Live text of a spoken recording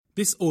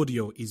This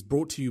audio is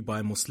brought to you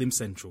by Muslim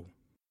Central.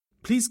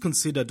 Please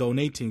consider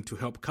donating to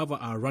help cover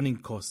our running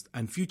costs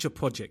and future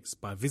projects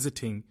by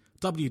visiting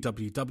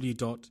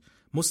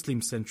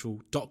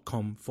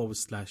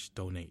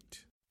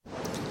www.muslimcentral.com/donate.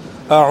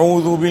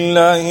 أعوذ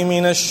بالله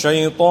من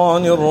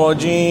الشيطان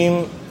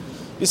الرجيم.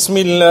 بسم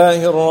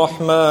الله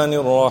الرحمن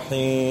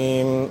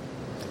الرحيم.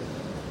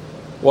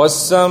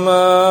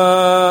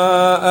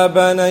 والسماء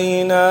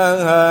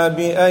بنيناها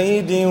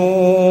بأيد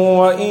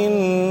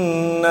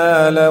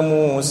وإنا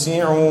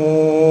لموسعون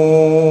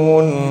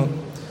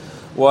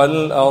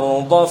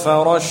والأرض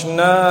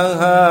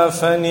فرشناها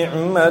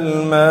فنعم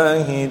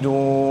الماهدون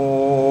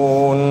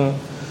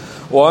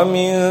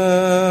ومن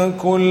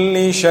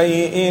كل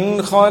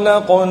شيء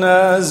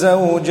خلقنا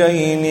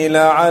زوجين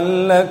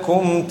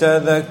لعلكم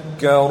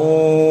تذكرون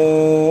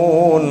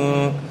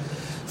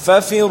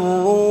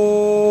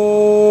ففروا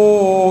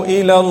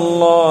إلى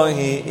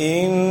الله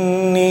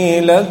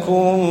إني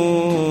لكم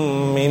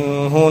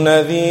منه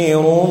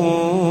نذير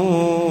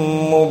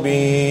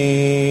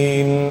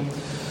مبين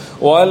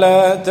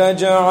ولا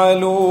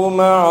تجعلوا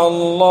مع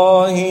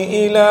الله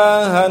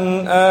إلها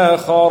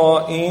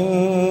آخر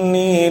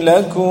إني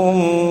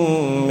لكم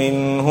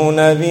منه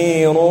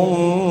نذير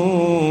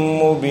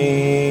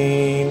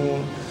مبين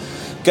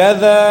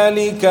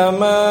كذلك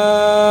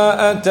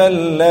ما أتى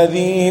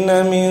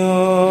الذين من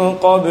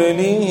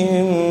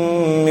قبلهم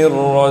من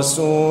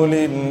رسول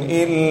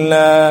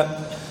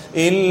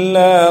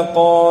إلا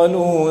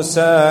قالوا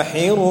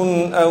ساحر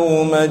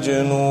أو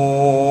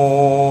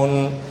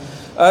مجنون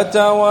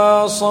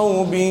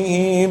أتواصوا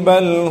به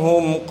بل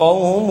هم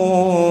قوم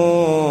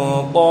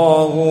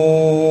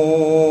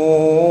طاغون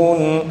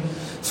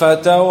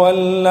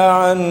فتول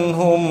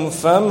عنهم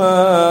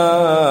فما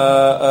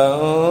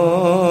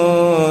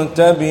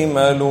أنت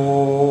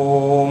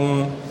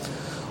بملوم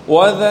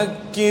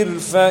وذكر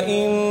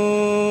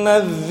فإن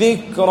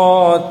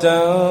الذكرى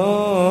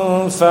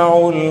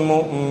تنفع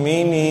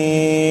المؤمنين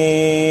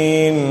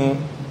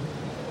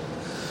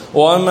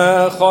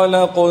وما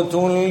خلقت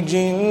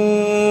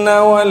الجن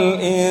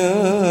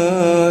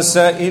والإنس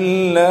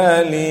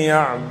إلا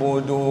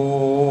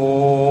ليعبدون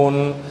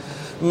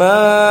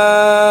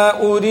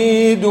ما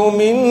أريد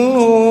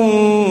منهم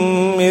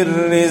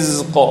من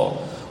رزق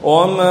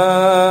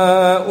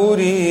وما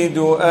أريد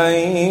أن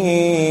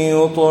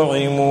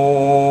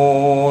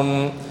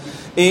يطعمون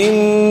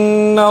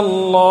إن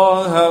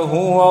الله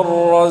هو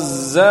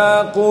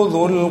الرزاق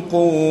ذو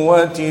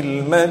القوة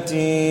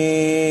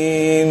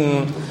المتين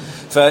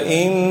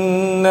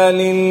فإن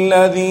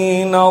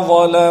للذين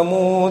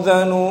ظلموا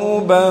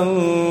ذنوبا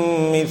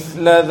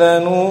مثل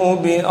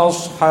ذنوب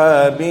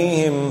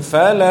أصحابهم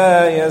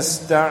فلا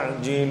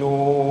يستعجلون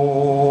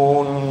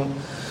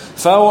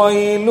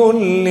فويل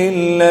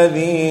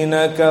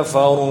للذين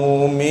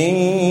كفروا من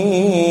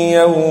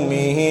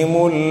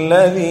يومهم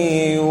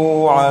الذي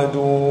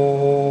يوعدون.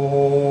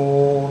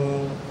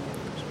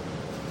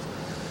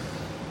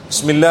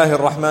 بسم الله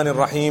الرحمن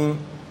الرحيم.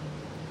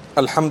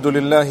 الحمد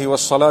لله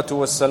والصلاة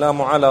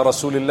والسلام على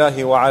رسول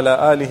الله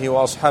وعلى آله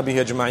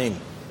وأصحابه أجمعين.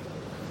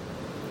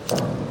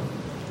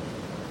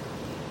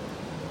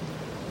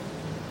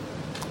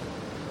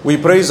 We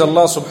praise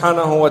Allah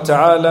subhanahu wa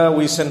ta'ala.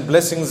 We send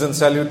blessings and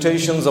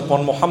salutations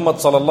upon Muhammad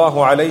sallallahu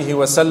alayhi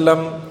wa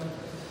sallam,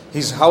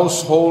 his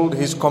household,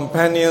 his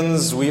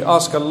companions. We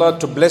ask Allah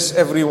to bless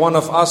every one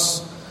of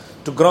us,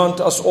 to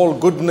grant us all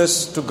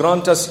goodness, to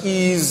grant us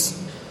ease,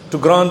 to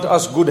grant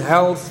us good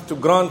health, to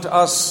grant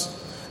us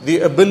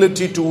the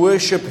ability to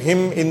worship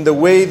Him in the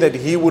way that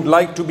He would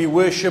like to be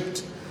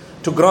worshipped,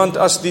 to grant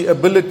us the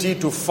ability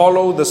to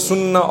follow the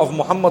sunnah of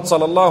Muhammad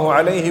sallallahu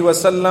alayhi wa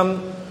sallam,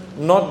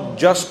 not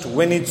just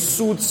when it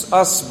suits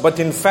us, but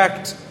in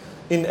fact,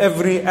 in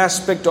every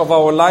aspect of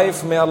our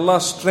life. May Allah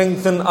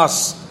strengthen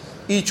us.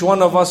 Each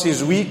one of us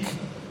is weak.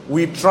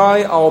 We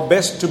try our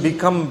best to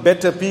become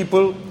better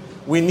people.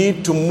 We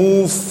need to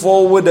move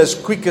forward as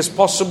quick as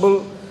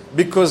possible,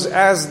 because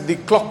as the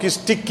clock is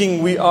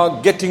ticking, we are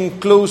getting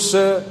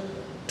closer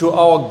to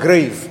our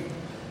grave.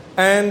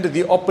 And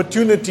the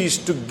opportunities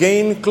to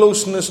gain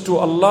closeness to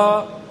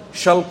Allah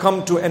shall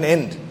come to an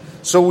end.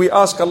 So we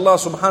ask Allah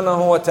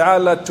subhanahu wa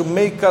ta'ala to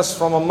make us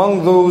from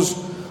among those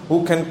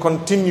who can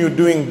continue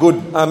doing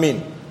good.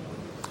 Ameen.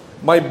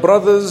 My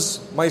brothers,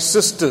 my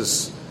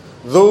sisters,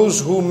 those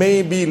who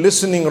may be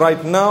listening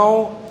right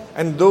now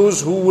and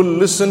those who will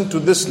listen to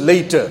this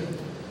later,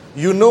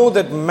 you know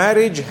that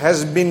marriage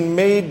has been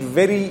made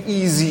very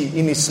easy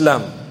in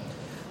Islam.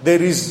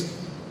 There is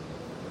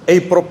a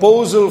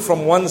proposal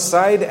from one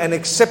side and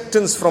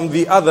acceptance from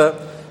the other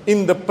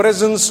in the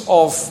presence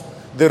of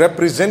the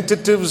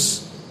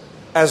representatives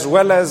as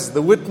well as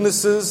the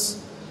witnesses,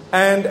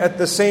 and at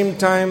the same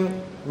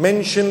time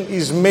mention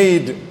is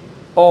made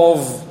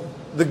of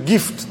the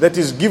gift that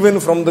is given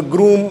from the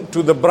groom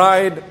to the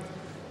bride,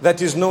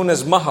 that is known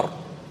as mahar.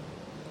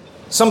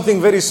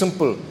 Something very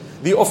simple.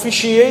 The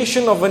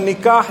officiation of a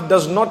nikah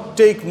does not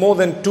take more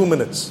than 2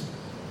 minutes.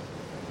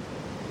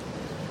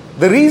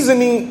 The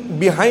reasoning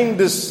behind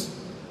this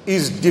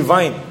is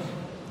divine.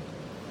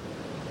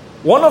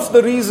 One of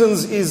the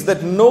reasons is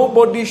that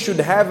nobody should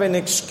have an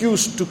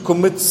excuse to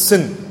commit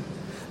sin,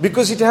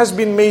 because it has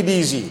been made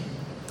easy.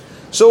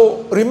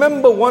 So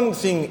remember one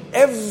thing,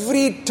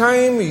 every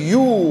time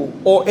you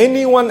or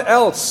anyone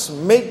else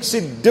makes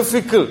it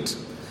difficult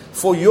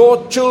for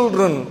your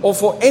children or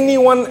for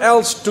anyone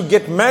else to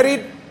get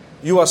married,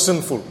 you are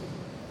sinful.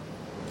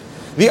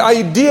 The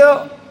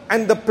idea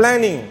and the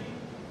planning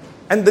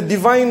and the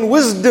divine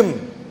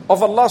wisdom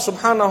of Allah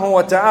subhanahu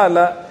wa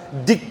ta'ala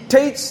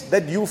dictates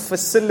that you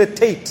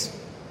facilitate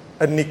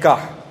a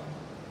nikah.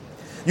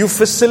 You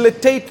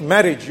facilitate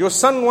marriage. Your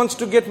son wants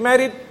to get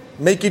married,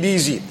 make it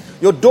easy.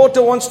 Your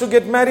daughter wants to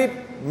get married,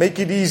 make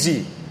it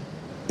easy.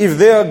 If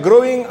they are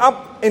growing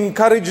up,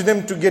 encourage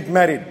them to get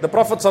married. The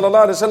Prophet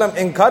ﷺ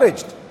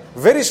encouraged,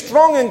 very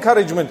strong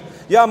encouragement.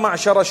 Ya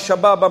ma'shara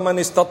ash-shababa man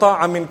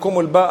istata'a minkum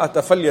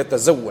al-ba'ata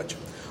falyatazawwaj.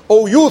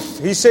 O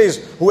youth, he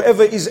says,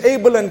 whoever is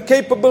able and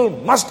capable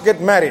must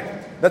get married.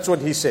 That's what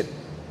he said.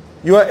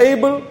 You are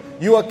able,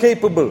 you are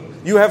capable.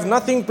 You have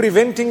nothing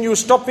preventing you,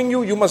 stopping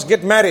you, you must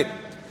get married.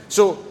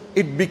 So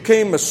it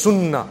became a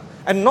sunnah,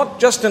 and not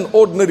just an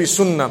ordinary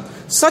sunnah.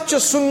 Such a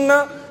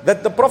sunnah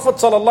that the Prophet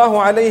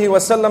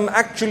ﷺ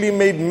actually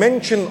made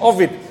mention of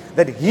it,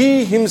 that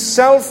he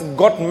himself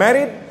got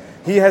married,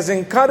 he has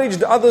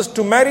encouraged others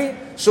to marry,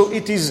 so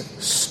it is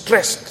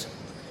stressed.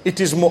 It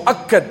is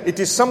mu'akkad, it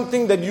is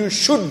something that you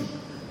should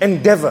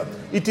endeavor.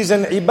 It is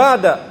an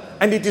ibadah,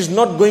 and it is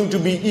not going to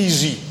be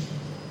easy.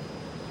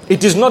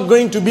 It is not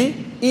going to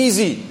be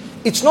easy.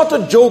 It's not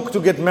a joke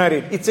to get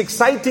married. It's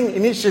exciting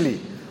initially.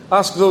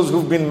 Ask those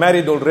who've been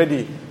married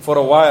already for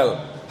a while,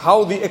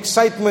 how the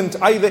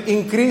excitement either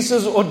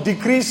increases or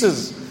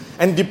decreases.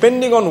 And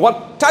depending on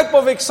what type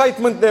of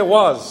excitement there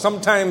was,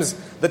 sometimes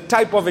the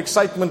type of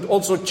excitement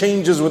also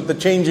changes with the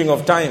changing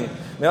of time.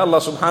 May Allah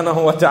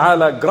subhanahu wa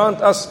ta'ala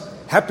grant us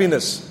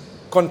happiness,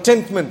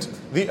 contentment,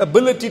 the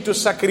ability to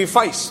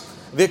sacrifice.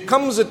 There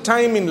comes a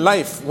time in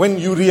life when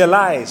you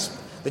realize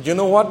that, you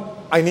know what,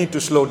 I need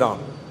to slow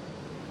down.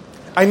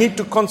 I need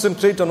to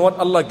concentrate on what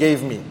Allah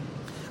gave me.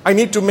 I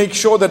need to make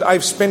sure that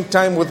I've spent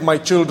time with my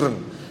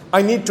children.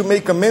 I need to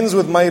make amends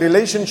with my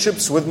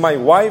relationships with my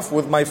wife,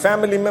 with my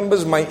family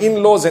members, my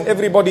in-laws and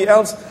everybody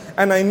else.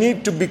 And I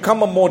need to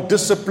become a more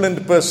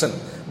disciplined person.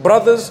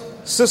 Brothers,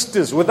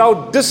 sisters,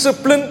 without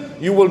discipline,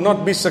 you will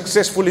not be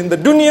successful in the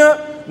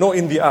dunya nor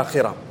in the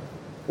akhirah.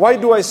 Why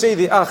do I say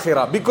the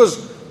akhirah?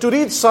 Because to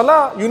read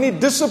salah, you need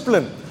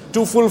discipline.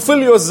 To fulfill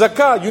your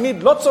zakah, you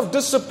need lots of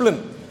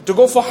discipline. To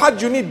go for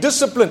hajj, you need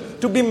discipline.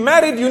 To be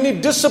married, you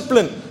need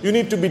discipline. You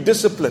need to be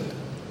disciplined.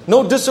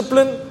 No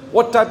discipline,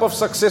 what type of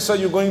success are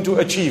you going to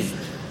achieve?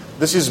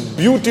 This is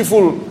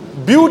beautiful,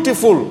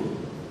 beautiful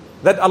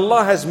that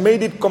Allah has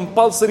made it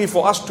compulsory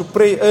for us to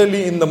pray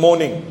early in the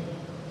morning.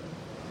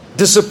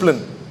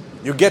 Discipline.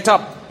 You get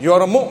up, you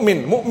are a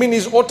mu'min. Mu'min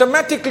is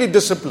automatically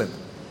disciplined.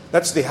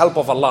 That's the help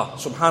of Allah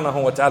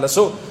subhanahu wa ta'ala.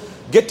 So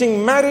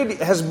getting married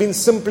has been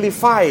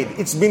simplified.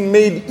 It's been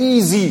made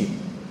easy.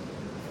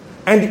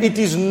 And it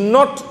is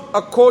not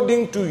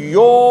according to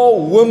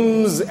your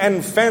whims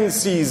and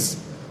fancies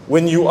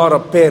when you are a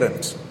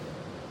parent.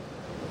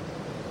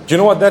 Do you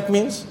know what that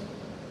means?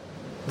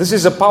 This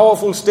is a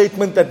powerful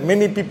statement that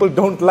many people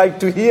don't like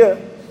to hear.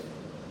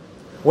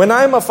 When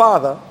I'm a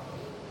father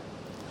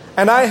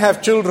and I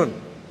have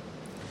children,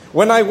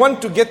 when I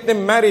want to get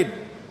them married,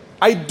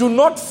 I do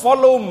not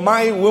follow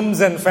my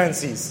whims and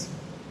fancies.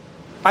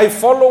 I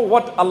follow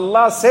what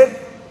Allah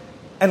said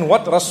and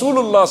what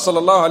Rasulullah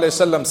sallallahu alaihi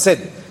wasallam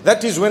said.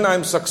 That is when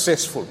I'm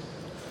successful.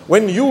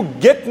 When you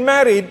get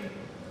married,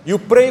 you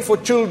pray for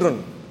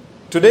children.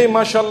 Today,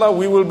 mashallah,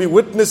 we will be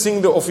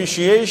witnessing the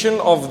officiation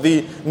of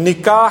the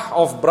nikah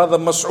of Brother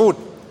Mas'ud.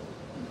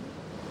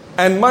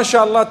 And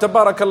mashallah,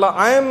 tabarakallah,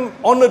 I am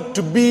honored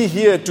to be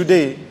here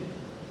today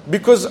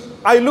because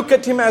I look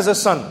at him as a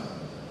son.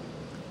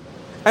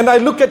 And I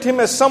look at him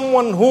as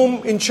someone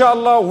whom,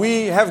 inshallah,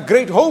 we have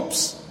great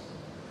hopes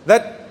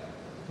that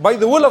by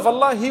the will of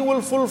Allah, he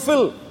will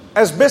fulfill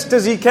as best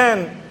as he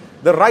can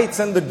the rights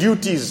and the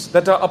duties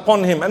that are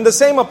upon him. And the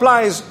same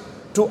applies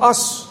to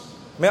us.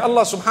 May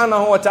Allah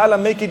subhanahu wa ta'ala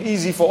make it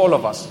easy for all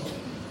of us.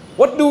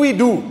 What do?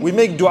 We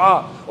make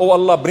dua. Oh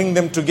Allah, bring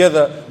them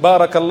together.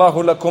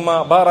 Barakallahu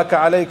lakuma, baraka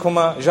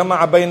alaykuma,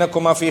 jama'a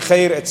baynakuma fi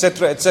khair,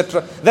 etc.,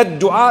 etc. That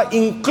dua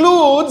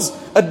includes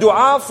a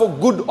dua for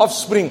good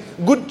offspring,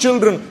 good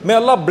children. May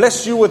Allah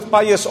bless you with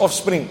pious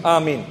offspring.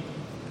 Ameen.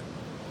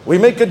 We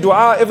make a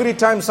dua every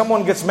time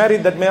someone gets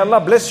married that may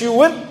Allah bless you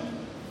with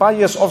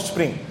pious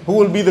offspring who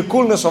will be the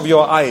coolness of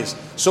your eyes.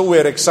 So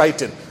we're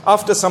excited.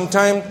 After some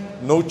time,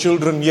 no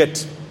children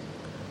yet.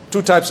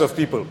 Two types of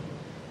people.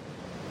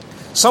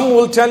 Some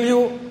will tell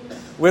you,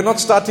 we're not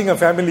starting a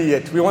family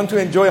yet. We want to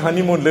enjoy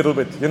honeymoon a little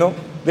bit, you know.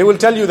 They will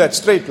tell you that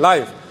straight,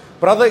 live.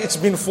 Brother, it's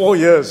been 4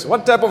 years.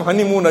 What type of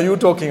honeymoon are you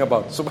talking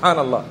about?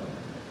 Subhanallah.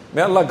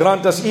 May Allah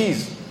grant us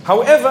ease.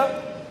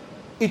 However,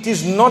 it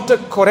is not a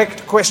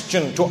correct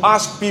question to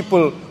ask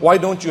people, why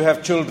don't you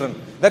have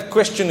children? That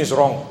question is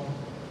wrong.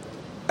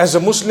 As a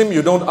Muslim,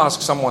 you don't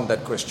ask someone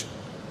that question.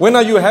 When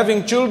are you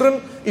having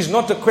children is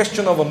not a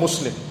question of a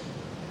Muslim.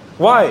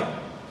 Why?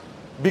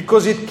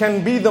 Because it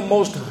can be the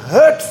most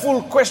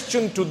hurtful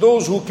question to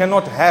those who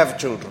cannot have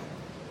children.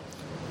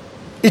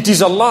 It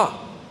is Allah.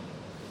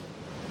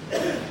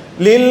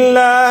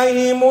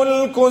 لِلَّهِ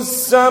مُلْكُ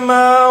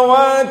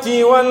السَّمَاوَاتِ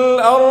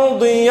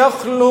وَالْأَرْضِ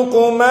يَخْلُقُ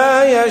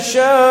مَا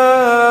يَشَاءُ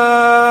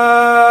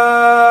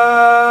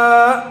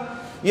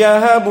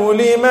يَهَبُ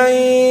لِمَنْ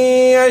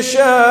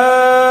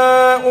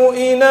يَشَاءُ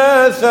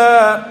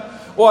إِنَاثًا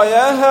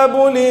وَيَهَبُ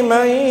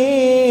لِمَنْ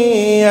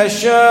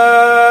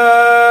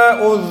يَشَاءُ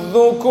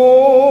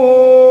الذُّكُورَ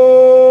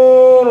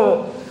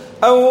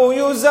أَوْ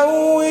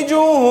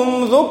يُزَوِّجُهُمْ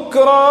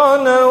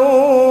ذُكْرَانًا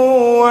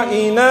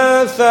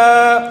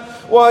وَإِنَاثًا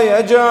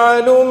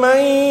وَيَجْعَلُ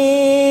مَنْ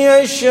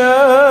يَشَاءُ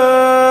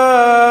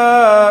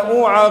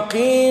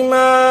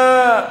عَقِيمًا.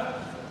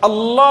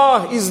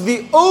 Allah is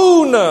the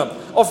owner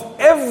of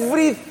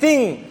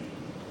everything.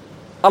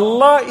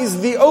 Allah is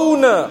the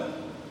owner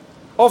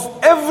of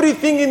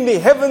everything in the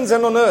heavens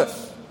and on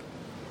earth.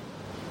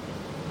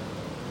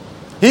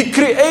 He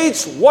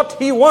creates what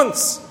He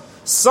wants.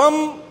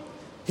 Some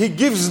He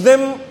gives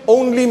them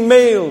only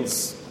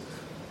males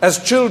as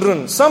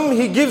children. Some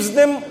He gives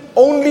them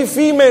only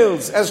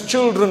females as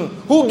children.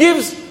 Who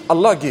gives?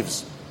 Allah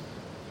gives.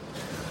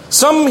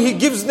 Some He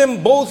gives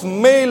them both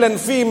male and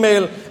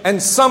female,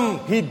 and some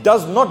He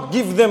does not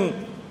give them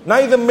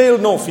neither male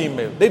nor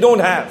female. They don't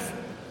have.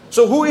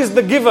 So who is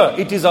the giver?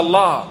 It is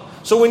Allah.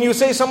 So when you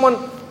say someone,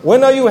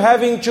 when are you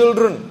having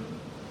children?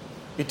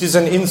 It is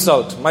an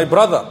insult. My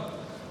brother,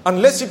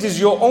 unless it is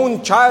your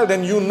own child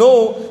and you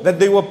know that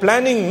they were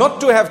planning not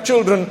to have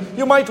children,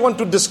 you might want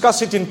to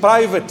discuss it in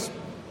private.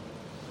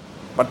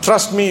 But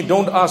trust me,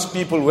 don't ask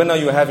people, when are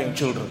you having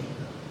children?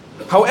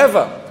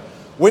 However,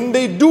 when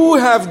they do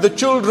have the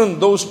children,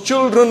 those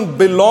children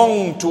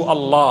belong to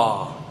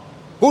Allah.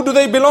 Who do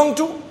they belong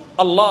to?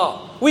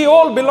 Allah. We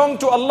all belong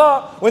to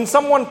Allah. When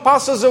someone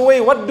passes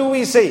away, what do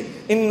we say?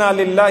 Inna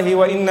lillahi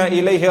wa inna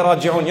ilayhi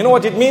raji'un. You know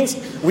what it means?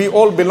 We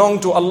all belong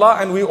to Allah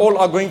and we all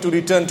are going to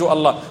return to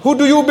Allah. Who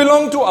do you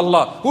belong to?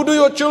 Allah. Who do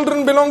your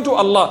children belong to?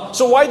 Allah.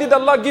 So why did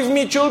Allah give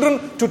me children?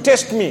 To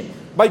test me.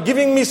 By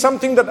giving me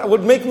something that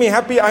would make me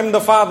happy, I'm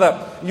the father.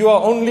 You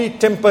are only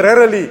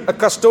temporarily a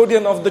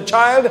custodian of the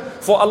child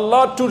for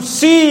Allah to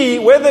see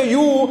whether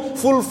you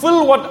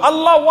fulfill what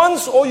Allah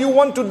wants or you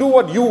want to do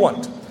what you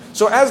want.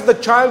 So as the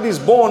child is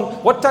born,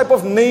 what type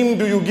of name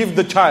do you give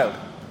the child?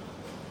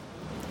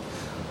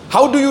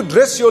 How do you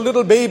dress your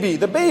little baby?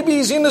 The baby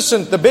is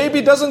innocent. The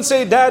baby doesn't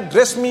say, Dad,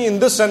 dress me in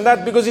this and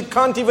that, because it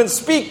can't even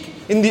speak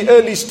in the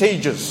early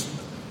stages.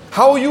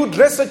 How you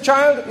dress a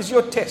child is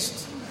your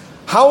test.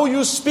 How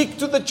you speak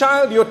to the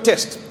child, your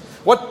test.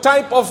 What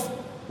type of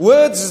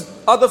words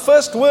are the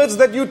first words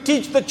that you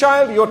teach the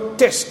child? Your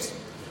test.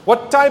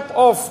 What type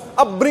of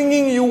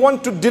upbringing you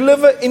want to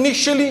deliver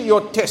initially?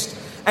 Your test.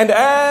 And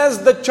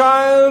as the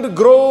child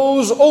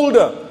grows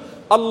older,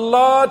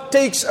 Allah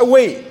takes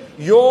away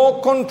your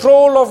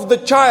control of the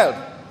child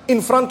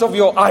in front of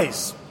your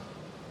eyes.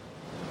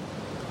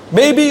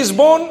 Baby is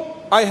born,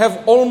 I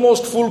have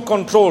almost full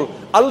control.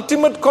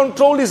 Ultimate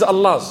control is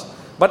Allah's.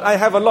 But I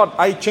have a lot.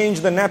 I change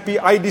the nappy,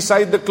 I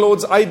decide the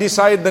clothes, I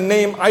decide the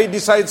name, I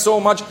decide so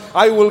much.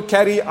 I will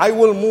carry, I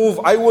will move,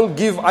 I will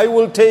give, I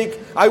will take,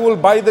 I will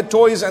buy the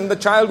toys, and the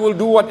child will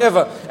do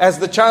whatever. As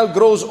the child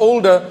grows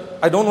older,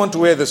 I don't want to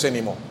wear this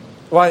anymore.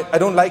 Why? I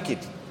don't like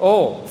it.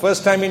 Oh,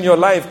 first time in your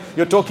life,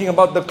 you're talking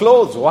about the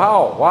clothes.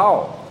 Wow,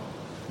 wow.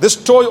 This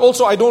toy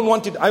also, I don't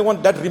want it. I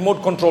want that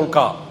remote control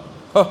car.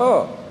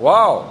 Wow,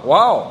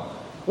 wow.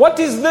 What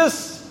is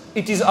this?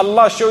 It is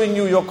Allah showing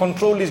you your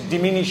control is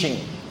diminishing.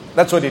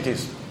 That's what it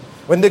is.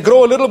 When they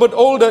grow a little bit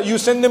older, you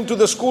send them to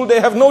the school, they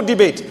have no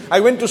debate. I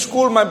went to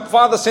school, my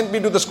father sent me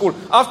to the school.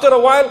 After a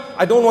while,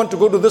 I don't want to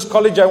go to this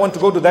college, I want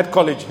to go to that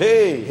college.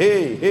 Hey,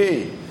 hey,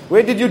 hey.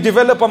 Where did you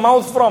develop a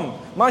mouth from?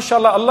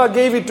 MashaAllah, Allah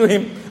gave it to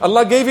him.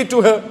 Allah gave it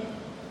to her.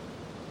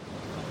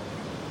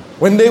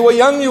 When they were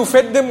young, you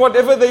fed them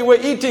whatever they were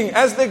eating.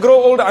 As they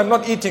grow older, I'm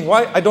not eating.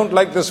 Why? I don't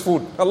like this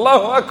food.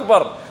 Allahu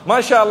Akbar.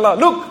 MashaAllah.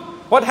 Look,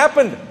 what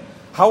happened?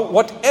 How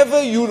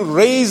whatever you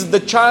raise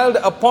the child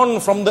upon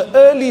from the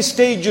early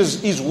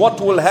stages is what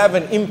will have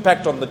an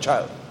impact on the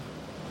child.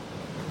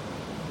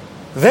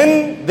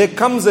 Then there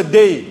comes a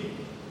day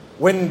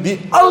when the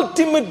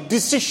ultimate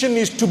decision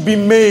is to be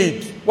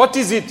made. What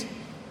is it?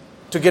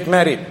 To get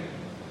married.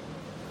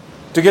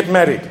 To get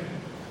married.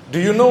 Do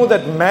you know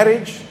that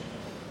marriage,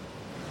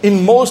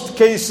 in most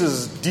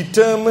cases,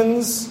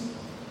 determines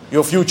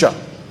your future?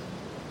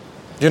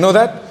 Do you know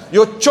that?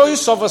 Your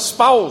choice of a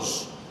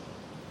spouse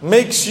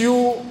makes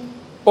you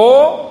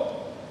or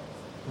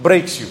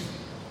breaks you.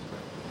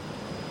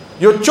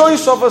 Your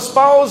choice of a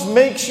spouse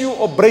makes you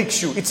or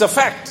breaks you. It's a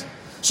fact.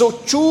 So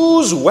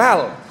choose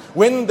well.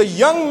 When the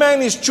young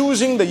man is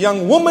choosing, the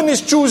young woman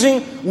is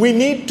choosing, we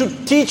need to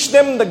teach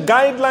them the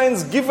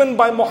guidelines given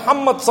by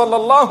Muhammad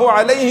sallallahu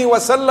alayhi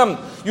wasallam.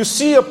 You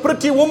see a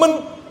pretty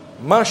woman,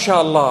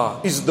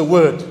 MashaAllah is the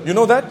word. You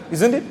know that,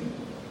 isn't it?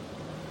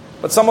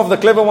 But some of the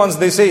clever ones,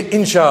 they say,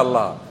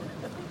 Inshallah.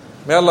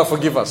 May Allah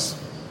forgive us.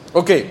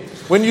 Okay,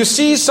 when you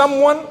see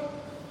someone,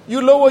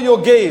 you lower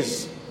your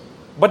gaze.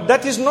 But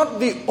that is not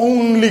the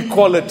only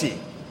quality.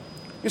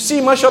 You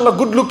see, mashallah,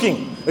 good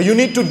looking. You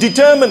need to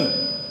determine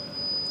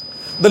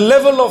the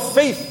level of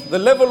faith, the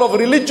level of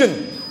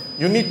religion.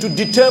 You need to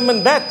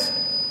determine that.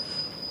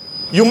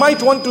 You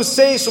might want to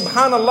say,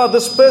 subhanallah,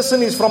 this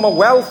person is from a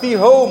wealthy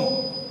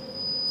home.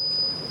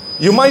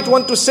 You might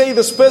want to say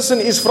this person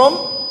is from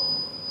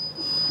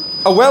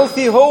a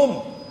wealthy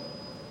home.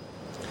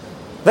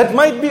 That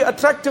might be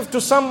attractive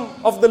to some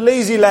of the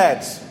lazy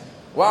lads.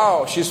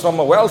 Wow, she's from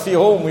a wealthy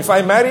home. If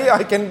I marry,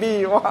 I can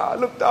be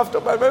looked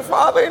after by my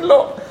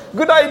father-in-law.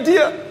 Good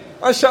idea.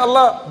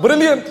 MashaAllah,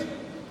 brilliant.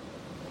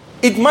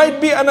 It might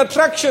be an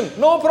attraction,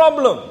 no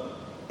problem.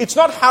 It's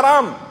not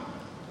haram.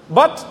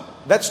 But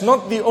that's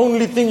not the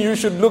only thing you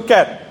should look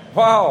at.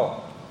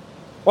 Wow.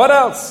 What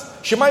else?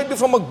 She might be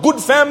from a good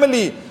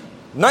family.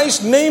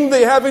 Nice name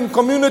they have in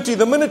community.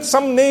 The minute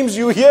some names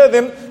you hear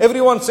them,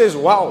 everyone says,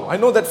 wow, I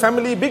know that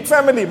family, big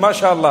family,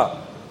 mashallah.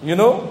 You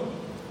know?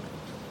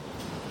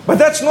 But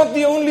that's not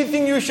the only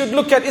thing you should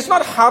look at. It's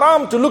not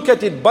haram to look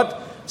at it,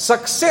 but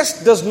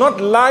success does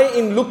not lie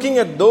in looking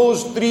at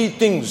those three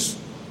things.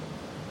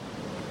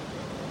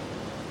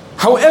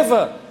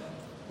 However,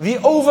 the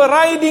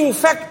overriding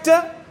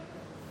factor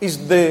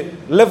is the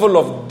level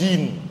of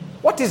deen.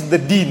 What is the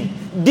deen?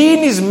 Deen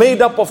is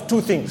made up of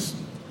two things.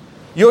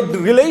 Your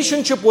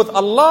relationship with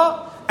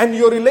Allah and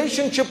your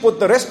relationship with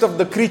the rest of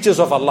the creatures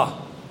of Allah.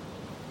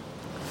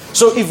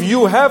 So if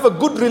you have a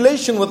good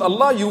relation with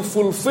Allah, you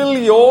fulfill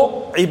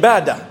your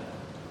ibadah.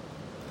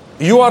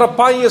 You are a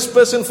pious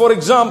person, for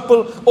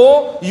example,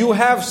 or you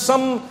have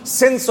some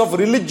sense of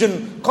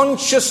religion,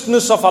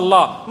 consciousness of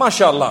Allah,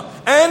 mashallah.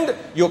 And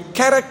your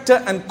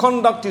character and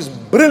conduct is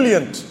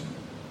brilliant,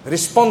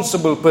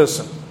 responsible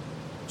person.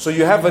 So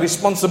you have a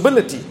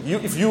responsibility.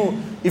 If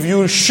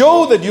you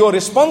show that you are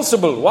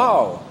responsible,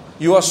 wow,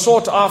 you are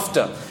sought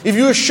after. If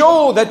you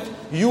show that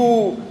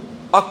you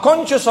are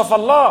conscious of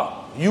Allah,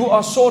 you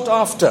are sought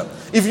after.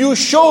 If you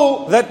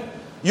show that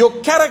your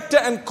character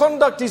and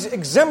conduct is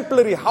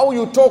exemplary, how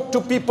you talk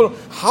to people,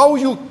 how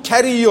you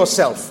carry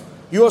yourself,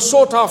 you are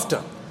sought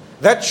after.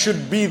 That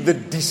should be the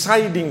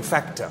deciding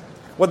factor.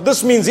 What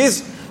this means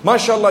is,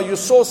 mashallah, you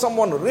saw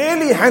someone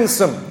really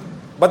handsome,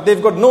 but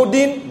they've got no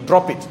deen,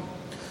 drop it.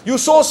 You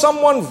saw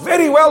someone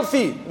very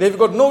wealthy, they've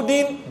got no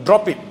deen,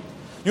 drop it.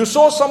 You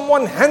saw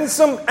someone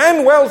handsome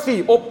and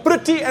wealthy, or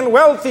pretty and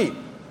wealthy,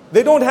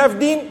 they don't have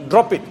deen,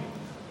 drop it.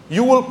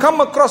 You will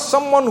come across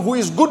someone who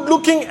is good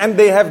looking and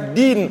they have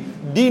deen.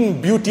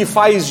 Deen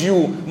beautifies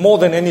you more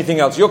than anything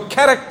else. Your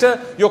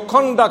character, your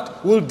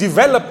conduct will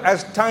develop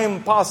as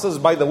time passes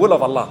by the will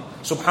of Allah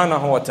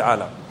subhanahu wa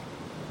ta'ala.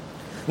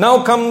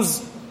 Now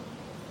comes,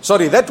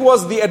 that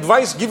was the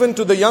advice given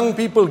to the young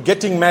people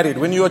getting married.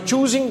 When you are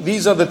choosing,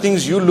 these are the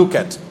things you look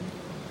at.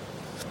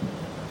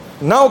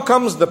 Now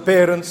comes the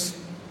parents.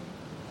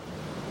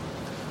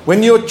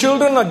 When your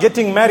children are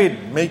getting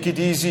married, make it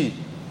easy.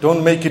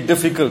 Don't make it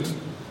difficult.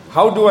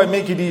 How do I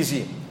make it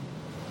easy?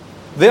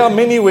 There are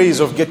many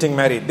ways of getting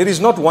married. There is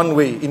not one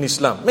way in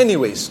Islam. Many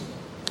ways.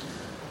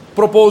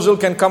 Proposal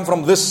can come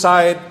from this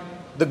side.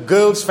 The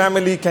girl's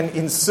family can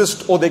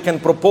insist or they can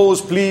propose,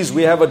 please,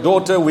 we have a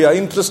daughter, we are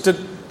interested.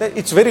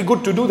 It's very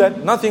good to do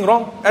that. Nothing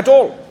wrong at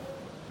all.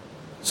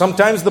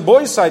 Sometimes the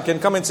boy's side can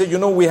come and say,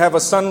 we have a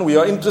son, we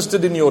are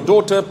interested in your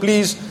daughter,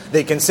 please.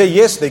 They can say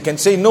yes, they can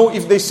say no.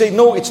 If they say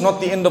no, it's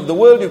not the end of the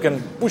world. You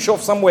can push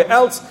off somewhere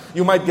else.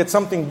 You might get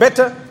something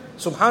better.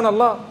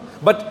 Subhanallah.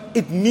 But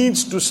it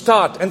needs to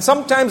start. And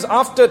sometimes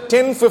after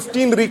 10,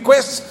 15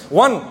 requests,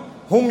 one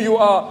whom you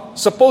are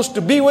supposed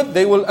to be with,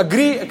 they will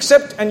agree,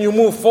 accept, and you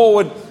move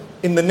forward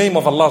in the name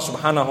of Allah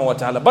subhanahu wa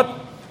ta'ala. But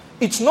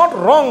it's not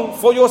wrong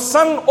for your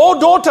son or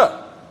daughter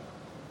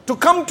to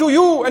come to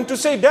you and to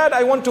say, Dad,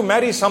 I want to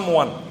marry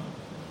someone.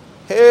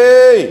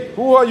 Hey,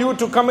 who are you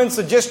to come and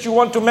suggest you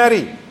want to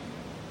marry?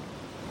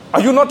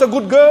 Are you not a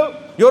good girl?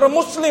 You're a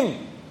Muslim.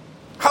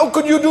 How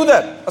could you do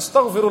that?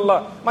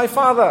 Astaghfirullah. My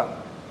father,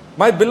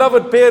 my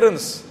beloved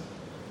parents,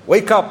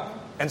 wake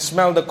up and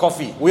smell the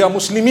coffee. We are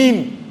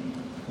Muslimin.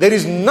 There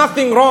is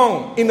nothing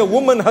wrong in a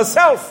woman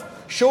herself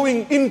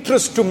showing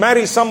interest to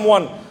marry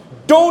someone.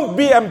 Don't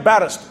be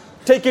embarrassed.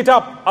 Take it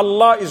up.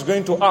 Allah is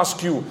going to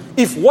ask you.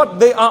 If what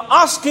they are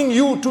asking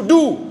you to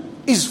do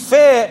is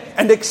fair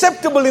and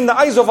acceptable in the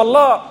eyes of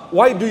Allah,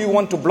 why do you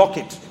want to block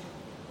it?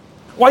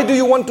 Why do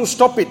you want to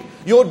stop it?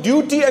 Your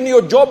duty and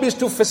your job is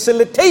to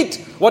facilitate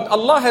what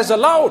Allah has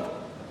allowed.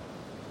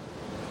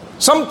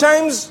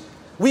 Sometimes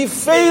we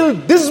fail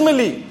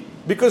dismally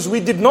because we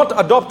did not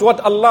adopt what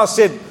Allah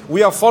said.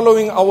 We are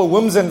following our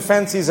whims and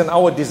fancies and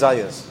our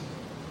desires.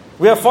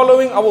 We are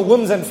following our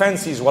whims and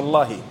fancies,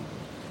 wallahi.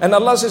 And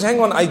Allah says, hang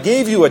on, I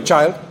gave you a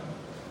child.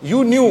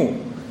 You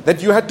knew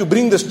that you had to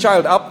bring this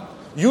child up.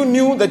 You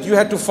knew that you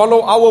had to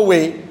follow our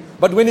way.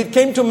 But when it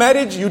came to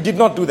marriage, you did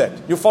not do that.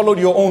 You followed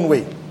your own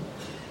way.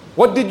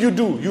 What did you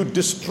do? You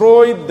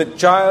destroyed the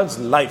child's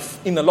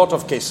life in a lot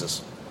of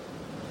cases.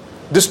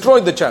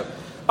 Destroyed the child.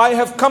 I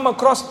have come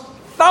across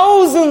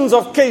thousands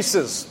of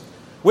cases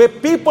where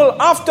people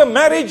after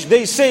marriage,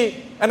 they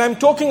say, and I'm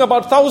talking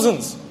about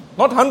thousands,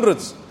 not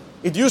hundreds.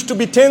 It used to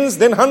be tens,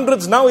 then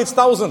hundreds, now it's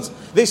thousands.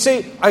 They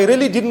say, I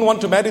really didn't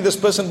want to marry this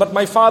person, but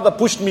my father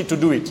pushed me to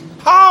do it.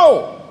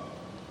 How?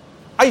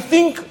 I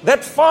think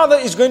that father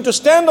is going to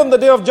stand on the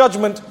day of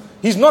judgment.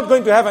 He's not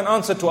going to have an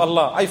answer to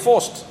Allah. I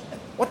forced.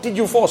 What did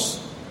you force?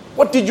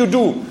 What did you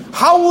do?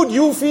 How would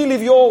you feel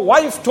if your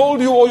wife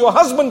told you or your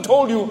husband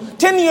told you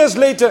 10 years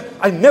later,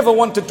 I never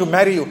wanted to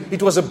marry you.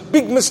 It was a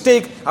big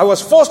mistake. I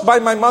was forced by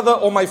my mother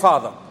or my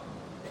father.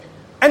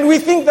 And we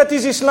think that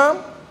is Islam.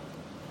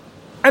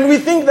 And we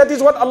think that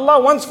is what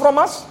Allah wants from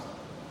us.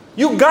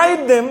 You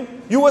guide them.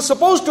 You were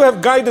supposed to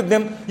have guided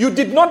them. You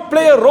did not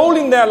play a role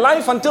in their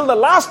life until the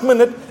last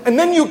minute. And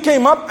then you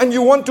came up and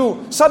you want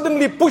to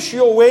suddenly push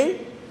your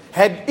way.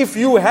 If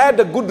you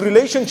had a good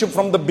relationship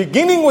from the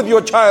beginning with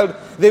your child,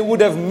 they would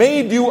have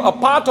made you a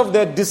part of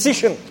their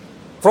decision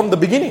from the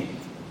beginning.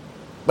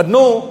 But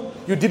no,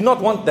 you did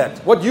not want that.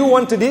 What you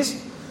wanted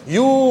is,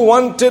 you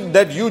wanted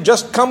that you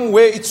just come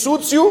where it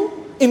suits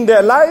you in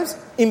their lives,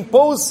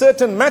 impose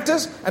certain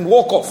matters and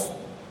walk off.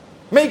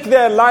 Make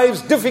their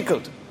lives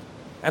difficult.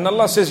 And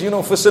Allah says,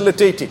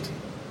 facilitate it.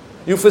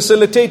 You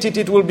facilitate it,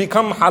 it will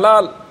become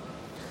halal.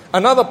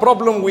 Another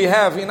problem we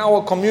have in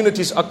our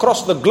communities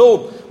across the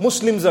globe,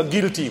 Muslims are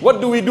guilty. What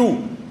do?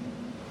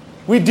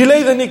 We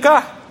delay the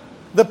nikah.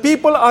 The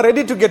people are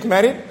ready to get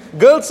married.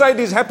 Girl side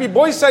is happy,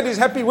 boy side is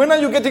happy. When are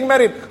you getting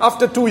married?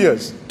 After 2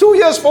 years. 2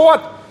 years for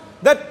what?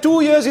 That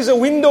 2 years is a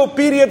window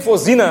period for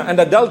zina and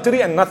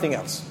adultery and nothing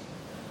else.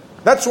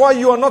 That's why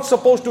you are not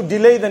supposed to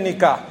delay the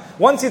nikah.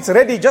 Once it's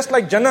ready, just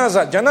like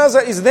janazah.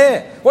 Janazah is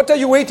there. What are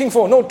you waiting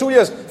for? No, 2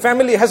 years.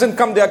 Family hasn't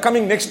come, they are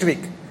coming next week.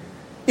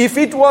 If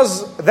it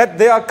was that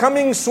they are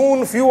coming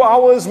soon, few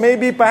hours,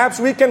 maybe, perhaps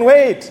we can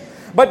wait.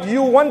 But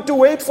you want to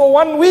wait for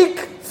 1 week?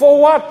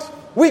 For what?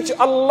 Which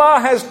Allah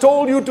has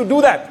told you to do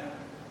that?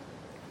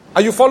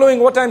 Are you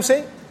following what I'm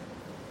saying?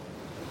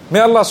 May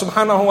Allah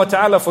subhanahu wa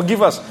ta'ala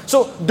forgive us.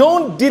 So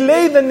don't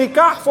delay the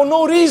nikah for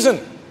no reason.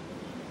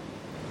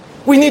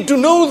 We need to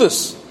know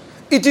this.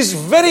 It is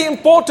very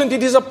important.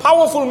 It is a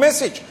powerful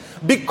message.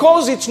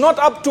 Because it's not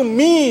up to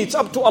me, it's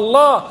up to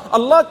Allah.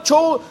 Allah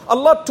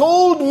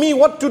told me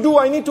what to do.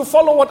 I need to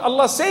follow what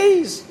Allah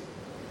says.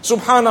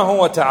 Subhanahu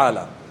wa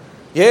ta'ala.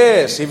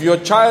 Yes, if your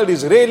child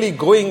is really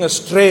going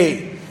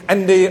astray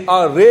and they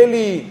are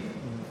really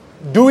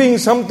doing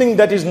something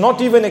that is not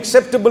even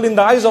acceptable in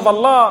the eyes of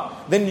Allah,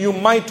 then you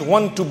might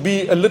want to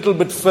be a little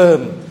bit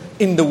firm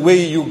in the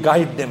way you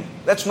guide them.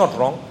 That's not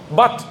wrong,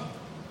 but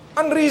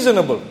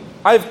unreasonable.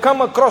 I've come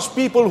across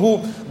people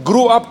who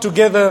grew up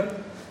together.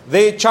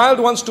 Their child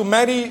wants to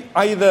marry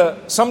either,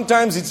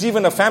 sometimes it's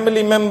even a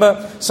family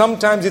member,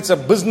 sometimes it's a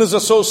business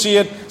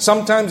associate,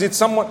 sometimes it's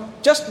someone,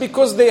 just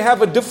because they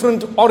have a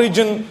different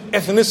origin,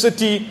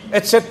 ethnicity,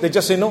 etc. They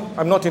just say, no,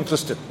 I'm not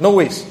interested. No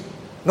ways.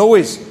 No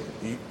ways.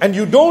 And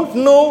you don't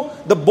know,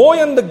 the boy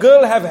and the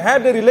girl have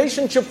had a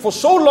relationship for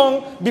so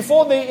long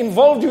before they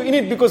involved you in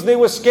it because they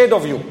were scared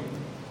of you.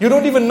 You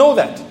don't even know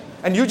that.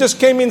 And you just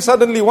came in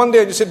suddenly one day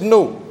and you said,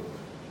 no.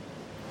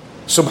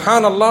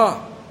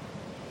 Subhanallah.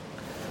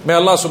 May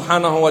Allah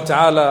subhanahu wa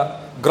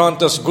ta'ala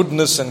grant us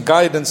goodness and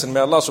guidance, and may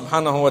Allah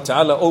subhanahu wa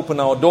ta'ala open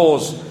our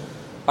doors.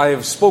 I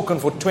have spoken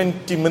for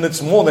 20 minutes,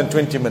 more than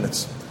 20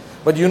 minutes.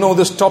 But you know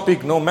this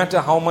topic, no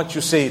matter how much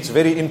you say, it's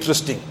very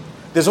interesting.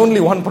 There's only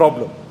one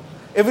problem.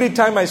 Every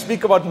time I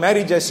speak about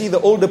marriage, I see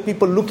the older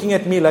people looking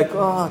at me like,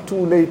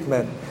 too late,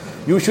 man.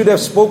 You should have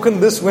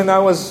spoken this when I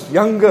was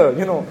younger,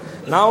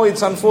 Now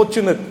it's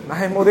unfortunate.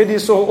 I am already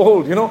so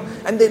old,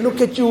 And they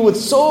look at you with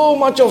so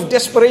much of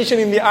desperation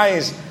in the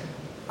eyes.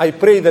 I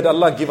pray that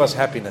Allah give us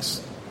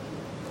happiness.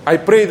 I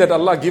pray that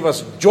Allah give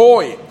us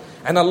joy.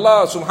 And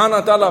Allah subhanahu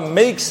wa ta'ala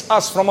makes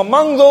us from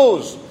among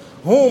those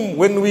whom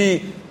when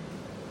we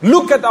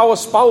look at our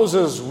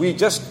spouses, we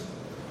just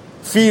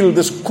feel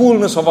this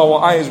coolness of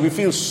our eyes. We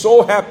feel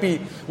so happy.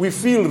 We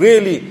feel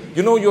really,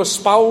 your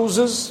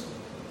spouses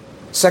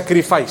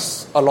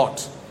sacrifice a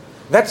lot.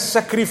 That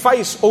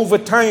sacrifice over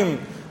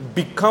time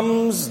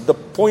becomes the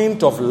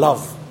point of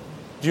love.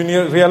 Do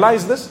you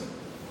realize this?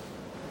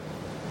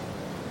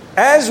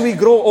 As we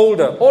grow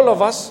older, all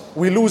of us,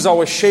 we lose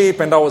our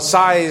shape and our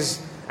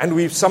size, and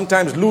we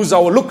sometimes lose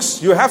our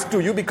looks. You have to.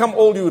 You become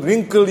old, you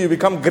wrinkle, you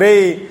become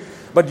grey.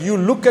 But you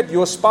look at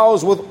your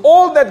spouse with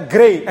all that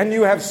grey, and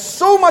you have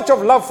so much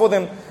of love for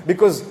them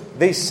because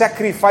they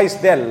sacrifice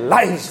their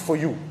lives for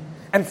you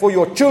and for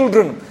your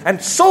children and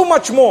so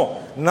much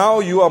more. Now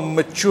you are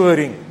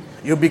maturing.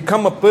 You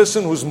become a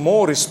person who's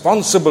more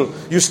responsible.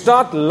 You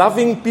start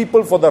loving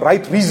people for the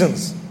right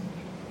reasons.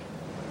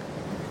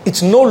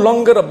 It's no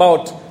longer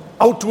about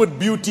outward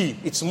beauty.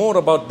 It's more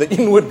about the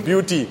inward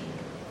beauty.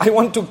 I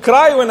want to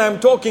cry when I'm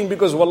talking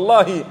because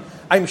wallahi,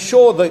 I'm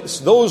sure that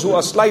those who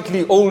are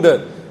slightly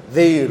older,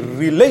 they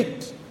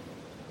relate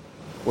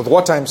with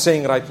what I'm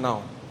saying right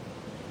now.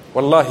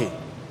 Wallahi,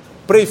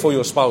 pray for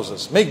your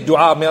spouses. Make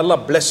dua. May Allah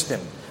bless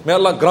them. May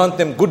Allah grant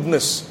them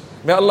goodness.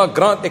 May Allah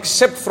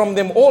accept from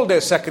them all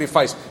their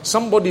sacrifice.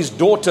 Somebody's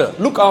daughter,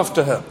 look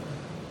after her.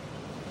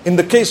 In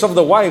the case of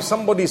the wife,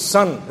 somebody's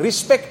son,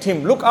 respect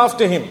him, look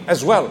after him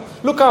as well.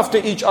 Look after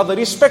each other,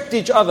 respect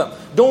each other.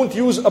 Don't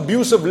use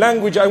abusive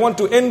language. I want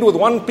to end with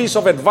one piece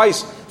of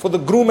advice for the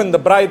groom and the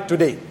bride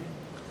today.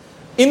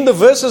 In the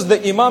verses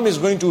the Imam is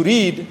going to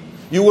read,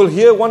 you will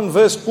hear one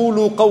verse,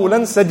 قُولُوا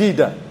قَوْلًا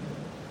سَدِيدًا.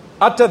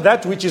 Utter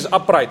that which is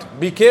upright.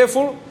 Be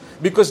careful,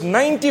 because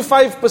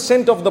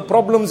 95% of the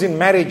problems in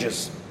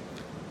marriages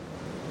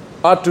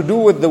are to do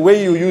with the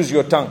way you use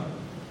your tongue.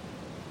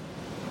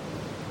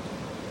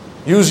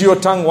 Use your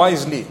tongue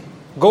wisely.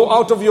 Go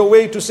out of your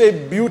way to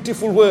say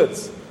beautiful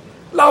words,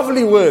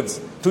 lovely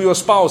words to your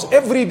spouse.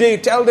 Every day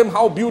tell them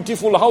how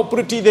beautiful, how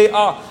pretty they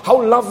are,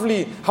 how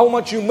lovely, how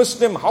much you miss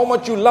them, how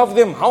much you love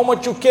them, how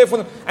much you care for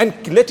them,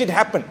 and let it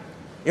happen.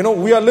 You know,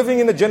 we are living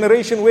in a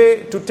generation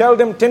where to tell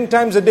them 10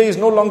 times a day is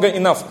no longer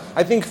enough.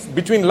 I think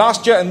between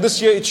last year and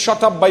this year it's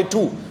shot up by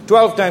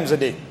 12 times a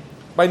day.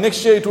 By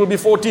next year it will be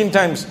 14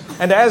 times.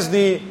 And as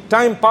the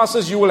time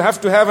passes, you will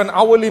have to have an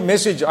hourly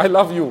message. I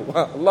love you.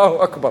 Allahu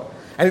Akbar.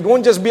 And it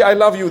won't just be I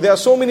love you. There are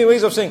so many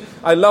ways of saying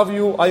I love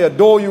you, I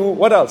adore you.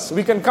 What else?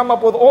 We can come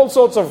up with all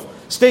sorts of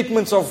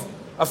statements of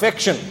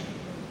affection.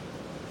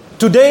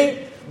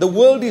 Today, the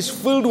world is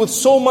filled with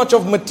so much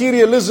of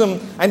materialism,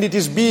 and it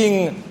is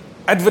being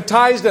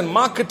advertised and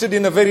marketed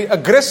in a very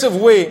aggressive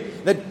way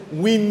that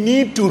we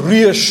need to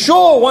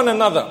reassure one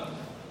another.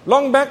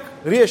 Long back,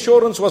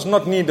 reassurance was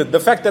not needed. The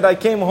fact that I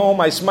came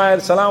home, I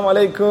smiled, salam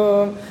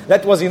alaikum,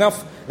 that was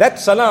enough. That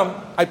salam,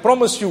 I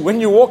promise you,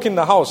 when you walk in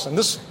the house, and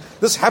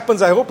this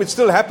happens, I hope it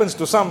still happens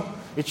to some,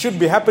 it should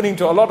be happening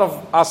to a lot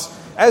of us.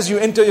 As you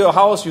enter your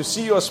house, you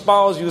see your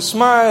spouse, you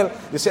smile,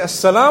 you say,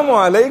 assalamu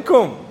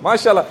alaikum,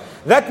 mashallah.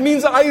 That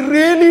means I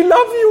really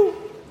love you.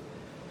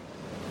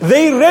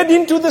 They read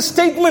into the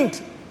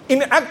statement.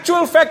 In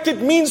actual fact,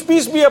 it means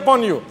peace be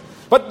upon you.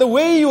 But the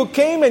way you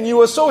came and you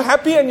were so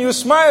happy and you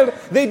smiled,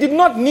 they did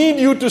not need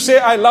you to say,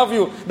 I love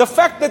you. The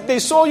fact that they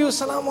saw you,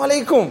 Salamu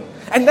alaikum.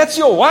 And that's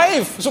your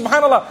wife,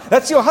 subhanallah.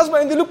 That's your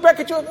husband. And they look back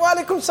at you, wa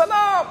alaikum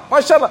salam,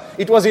 mashallah.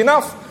 It was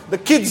enough. The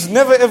kids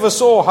never ever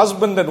saw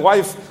husband and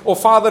wife or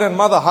father and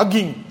mother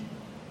hugging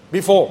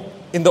before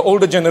in the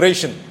older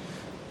generation.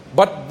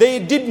 But they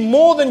did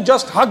more than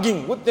just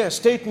hugging with their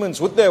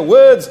statements, with their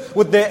words,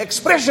 with their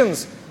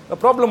expressions. The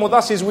problem with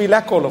us is we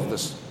lack all of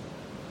this.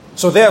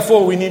 So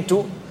therefore we need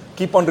to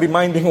keep on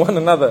reminding one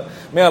another.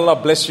 May Allah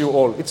bless you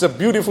all. It's a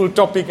beautiful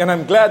topic, and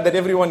I'm glad that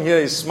everyone here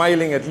is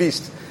smiling at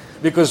least.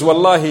 Because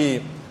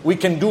wallahi, we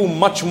can do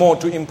much more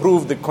to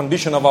improve the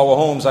condition of our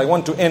homes. I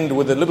want to end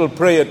with a little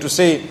prayer to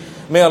say,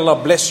 may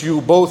Allah bless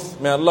you both.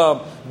 May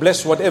Allah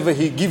bless whatever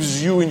He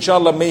gives you.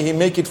 Inshallah, may He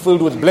make it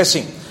filled with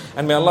blessing.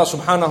 And may Allah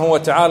subhanahu wa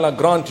ta'ala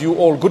grant you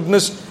all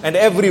goodness. And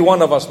every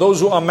one of us, those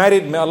who are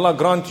married, may Allah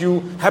grant you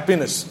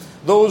happiness.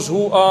 Those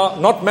who are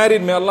not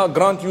married, may Allah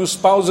grant you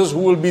spouses who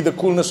will be the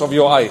coolness of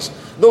your eyes.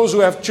 Those who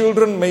have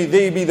children, may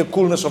they be the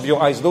coolness of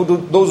your eyes. Those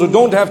who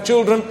don't have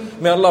children,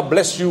 may Allah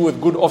bless you with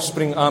good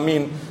offspring.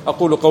 Ameen.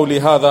 أقول قولي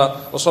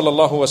هذا وصلى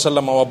الله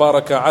وسلم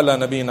وبارك على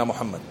نبينا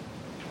محمد.